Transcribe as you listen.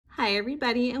Hi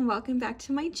everybody and welcome back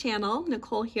to my channel.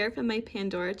 Nicole here from my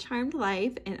Pandora Charmed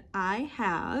Life, and I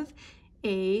have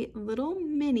a little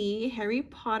mini Harry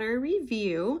Potter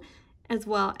review as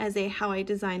well as a how I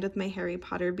designed with my Harry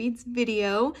Potter beads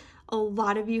video. A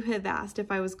lot of you have asked if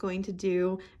I was going to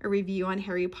do a review on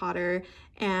Harry Potter,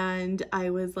 and I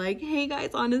was like, hey guys,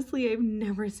 honestly, I've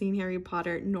never seen Harry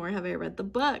Potter, nor have I read the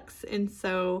books. And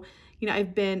so, you know,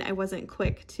 I wasn't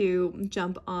quick to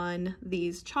jump on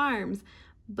these charms.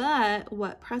 But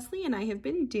what Presley and I have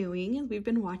been doing is we've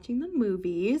been watching the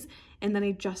movies, and then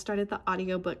I just started the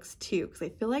audiobooks too, because I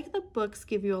feel like the books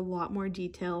give you a lot more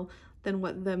detail than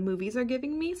what the movies are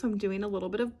giving me. So I'm doing a little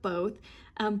bit of both.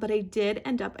 But I did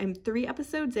end up, I'm 3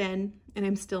 episodes in and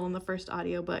I'm still in the first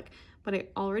audiobook, but I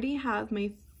already have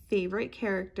my favorite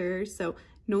characters. So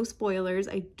no spoilers.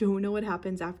 I don't know what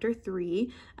happens after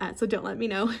 3, so don't let me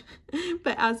know.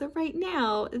 But as of right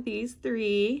now, these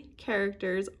 3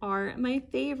 characters are my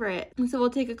favorite. So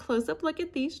we'll take a close-up look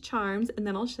at these charms and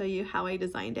then I'll show you how I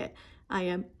designed it. I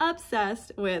am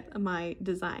obsessed with my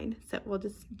design, so we'll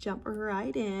just jump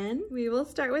right in. We will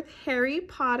start with Harry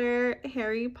Potter.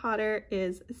 Harry Potter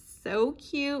is so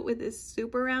cute with his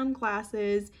super round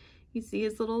glasses. You see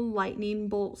his little lightning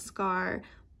bolt scar.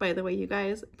 By the way, you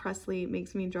guys, Presley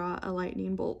makes me draw a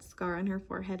lightning bolt scar on her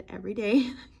forehead every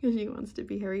day because she wants to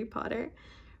be Harry Potter.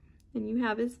 And you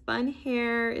have his fun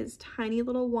hair, his tiny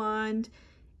little wand,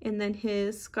 and then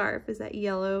his scarf is that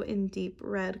yellow and deep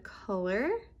red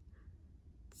color.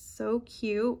 So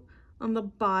cute. On the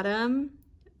bottom,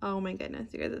 oh my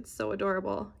goodness, you guys, it's so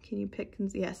adorable. Can you pick?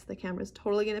 Yes, the camera's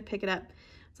totally gonna pick it up.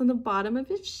 So on the bottom of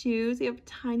his shoes, you have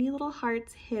tiny little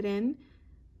hearts hidden.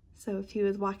 So if he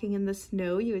was walking in the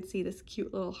snow, you would see this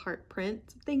cute little heart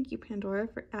print. So thank you, Pandora,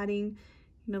 for adding,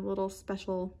 you know, a little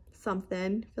special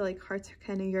something. I feel like hearts are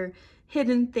kind of your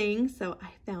hidden thing, so I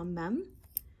found them.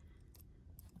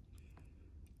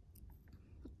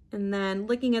 And then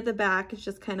looking at the back, it's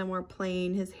just kind of more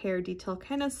plain. His hair detail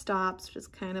kind of stops, which is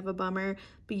kind of a bummer,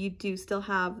 but you do still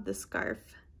have the scarf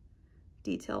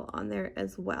detail on there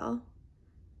as well.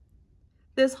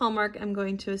 This hallmark, I'm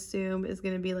going to assume, is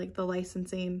going to be like the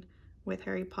licensing with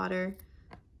Harry Potter.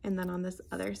 And then on this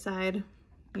other side,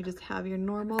 you just have your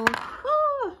normal,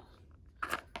 oh,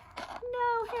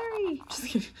 no, Harry, just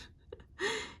kidding.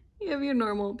 You have your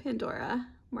normal Pandora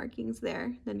markings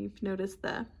there. Then you've noticed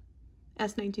the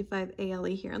S925 ALE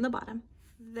here on the bottom.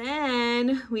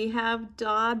 Then we have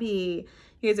Dobby.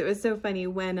 You guys, it was so funny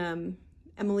when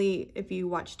Emily, if you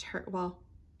watched her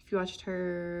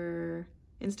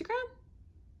Instagram,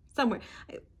 somewhere,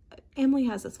 Emily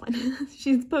has this one.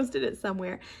 She's posted it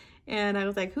somewhere, and I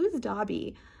was like, who's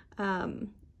Dobby? And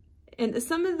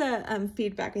some of the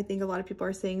feedback, I think a lot of people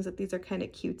are saying, is that these are kind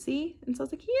of cutesy. And so I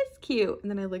was like, he is cute. And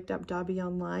then I looked up Dobby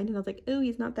online and I was like, oh,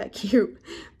 he's not that cute.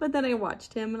 But then I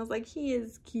watched him and I was like, he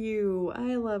is cute.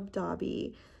 I love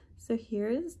Dobby. So here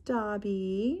is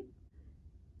Dobby.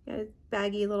 Got his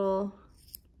baggy little,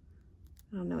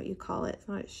 I don't know what you call it. It's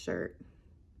not a shirt.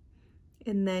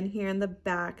 And then here in the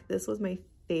back, this was my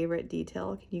favorite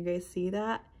detail. Can you guys see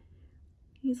that?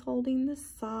 He's holding the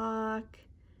sock.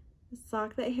 The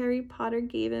sock that Harry Potter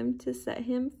gave him to set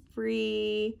him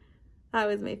free. That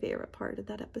was my favorite part of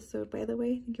that episode, by the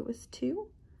way. I think it was 2.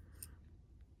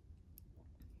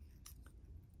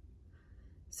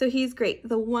 So he's great.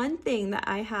 The one thing that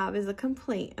I have is a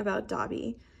complaint about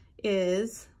Dobby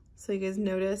is, so you guys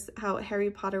notice how Harry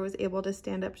Potter was able to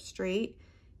stand up straight.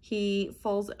 He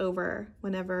falls over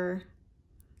whenever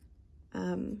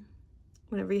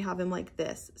you have him like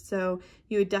this. So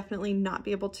you would definitely not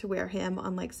be able to wear him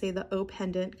on, like, say, the O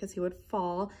pendant, because he would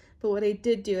fall. But what I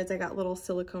did do is I got little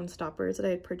silicone stoppers that I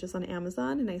had purchased on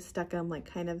Amazon, and I stuck them,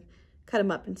 like, kind of cut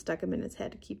him up and stuck him in his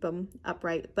head to keep him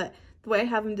upright. But the way I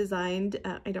have him designed,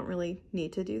 I don't really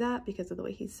need to do that because of the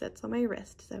way he sits on my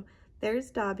wrist. So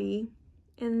there's Dobby.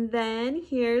 And then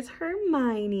here's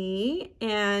Hermione.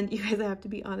 And you guys, I have to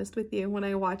be honest with you, when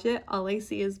I watch it, all I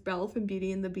see is Belle from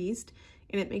Beauty and the Beast.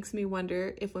 And it makes me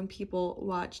wonder if when people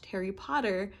watched Harry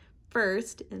Potter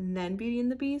first and then Beauty and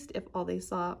the Beast, if all they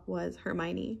saw was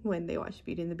Hermione when they watched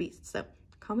Beauty and the Beast. So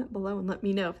comment below and let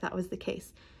me know if that was the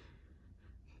case.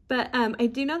 But I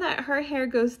do know that her hair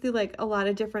goes through like a lot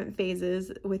of different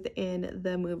phases within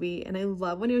the movie. And I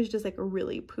love when it was just like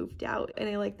really poofed out. And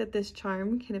I like that this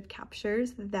charm kind of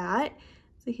captures that.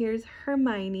 So here's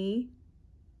Hermione.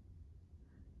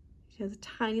 She has a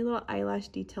tiny little eyelash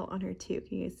detail on her too.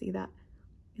 Can you guys see that?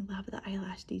 I love the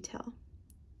eyelash detail.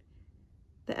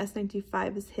 The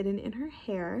S925 is hidden in her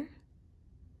hair.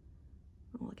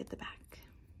 Oh, look at the back.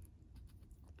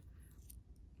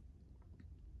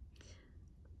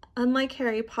 unlike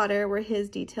Harry Potter where his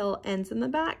detail ends in the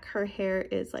back, her hair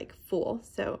is like full.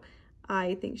 So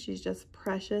I think she's just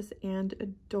precious and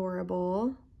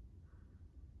adorable.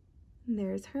 And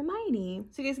there's Hermione.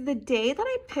 So guys, the day that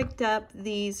I picked up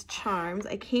these charms,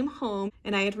 I came home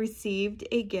and I had received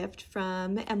a gift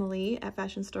from Emily at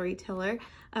Fashion Storyteller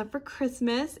for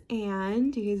Christmas.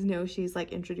 And you guys know she's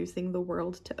like introducing the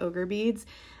world to Oger beads.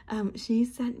 She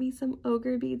sent me some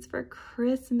Oger beads for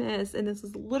Christmas. And this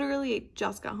was literally, I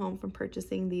just got home from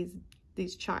purchasing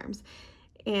these charms.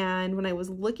 And when I was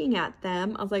looking at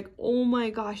them, I was like, oh my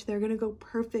gosh, they're gonna go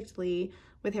perfectly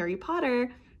with Harry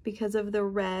Potter, because of the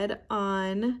red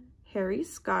on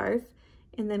Harry's scarf,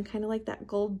 and then kind of like that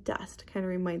gold dust kind of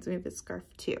reminds me of his scarf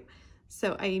too.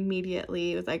 So I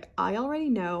immediately was like, I already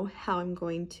know how I'm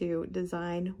going to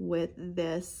design with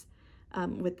this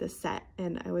set,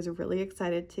 and I was really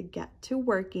excited to get to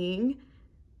working.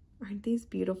 Aren't these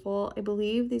beautiful? I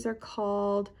believe these are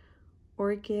called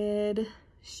Orchid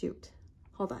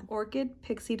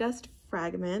Pixie Dust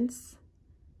Fragments.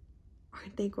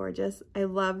 Aren't they gorgeous? I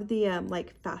love the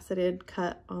like faceted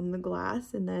cut on the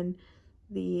glass and then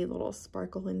the little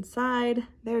sparkle inside.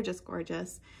 They're just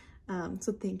gorgeous.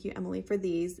 So thank you, Emily, for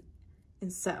these.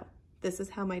 And so this is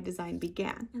how my design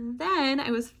began. And then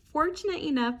I was fortunate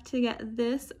enough to get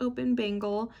this open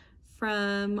bangle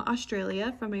from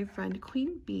Australia from my friend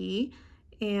Queen Bee.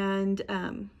 And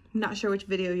I'm not sure which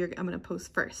video I'm gonna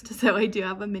post first. So I do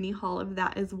have a mini haul of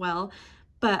that as well.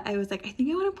 But I was like, I think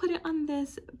I want to put it on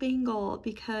this bangle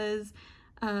because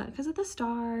of the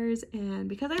stars and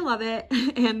because I love it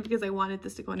and because I wanted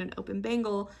this to go in an open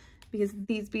bangle, because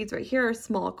these beads right here are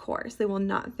small coarse. They will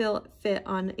not fit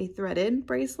on a threaded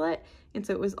bracelet. And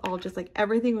so it was all just like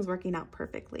everything was working out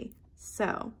perfectly. So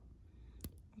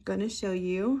I'm going to show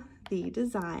you the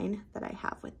design that I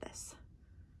have with this.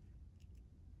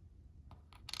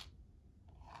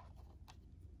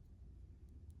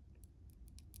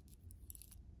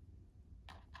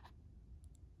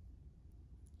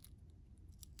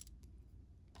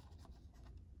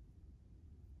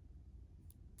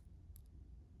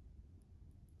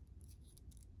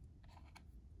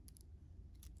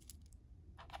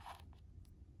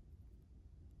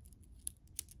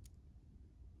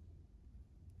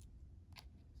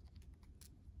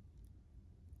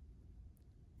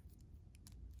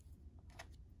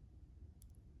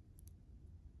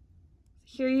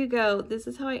 Here you go. This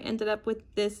is how I ended up with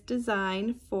this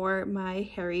design for my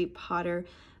Harry Potter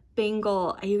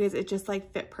bangle. You guys, it just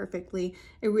like fit perfectly.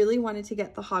 I really wanted to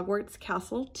get the Hogwarts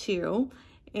castle too.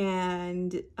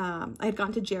 And I had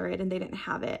gone to Jared and they didn't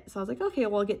have it. So I was like, okay,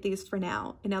 well, I'll get these for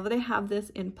now. And now that I have this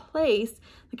in place,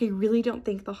 like I really don't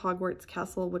think the Hogwarts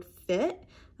castle would fit.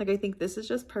 Like I think this is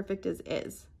just perfect as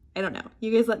is. I don't know.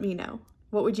 You guys let me know.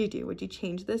 What would you do? Would you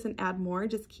change this and add more?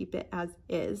 Just keep it as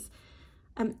is.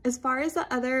 As far as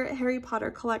the other Harry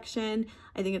Potter collection,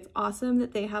 I think it's awesome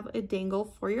that they have a dangle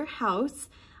for your house.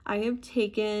 I have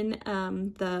taken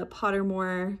the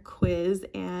Pottermore quiz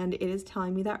and it is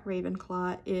telling me that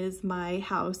Ravenclaw is my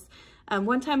house.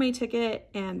 One time I took it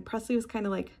and Presley was kind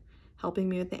of like helping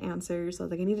me with the answers. So I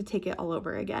was like, I need to take it all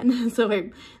over again. So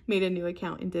I made a new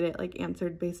account and did it like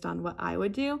answered based on what I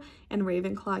would do. And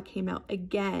Ravenclaw came out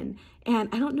again. And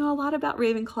I don't know a lot about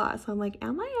Ravenclaw. So I'm like,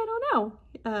 am I? I don't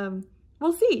know.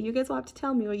 We'll see. You guys will have to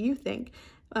tell me what you think.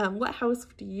 What house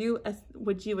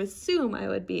would you assume I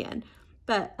would be in?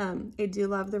 But I do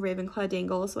love the Ravenclaw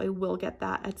dangle, so I will get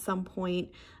that at some point.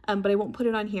 But I won't put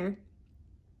it on here.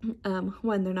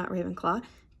 One, they're not Ravenclaw.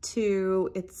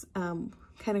 Two, it's kind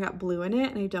of got blue in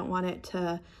it, and I don't want it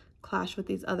to clash with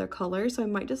these other colors. So I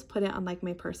might just put it on like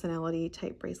my personality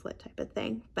type bracelet type of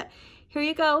thing. But here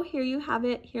you go. Here you have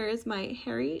it. Here is my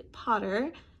Harry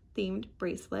Potter themed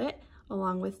bracelet,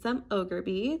 along with some Oger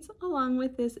beads, along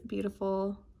with this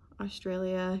beautiful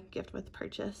Australia gift with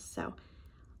purchase. So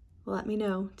let me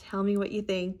know, tell me what you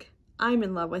think. I'm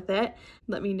in love with it.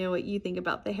 Let me know what you think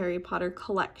about the Harry Potter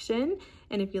collection.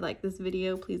 And if you like this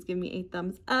video, please give me a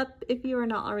thumbs up. If you are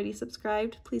not already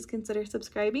subscribed, please consider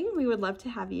subscribing. We would love to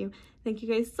have you. Thank you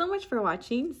guys so much for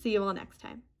watching. See you all next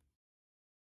time.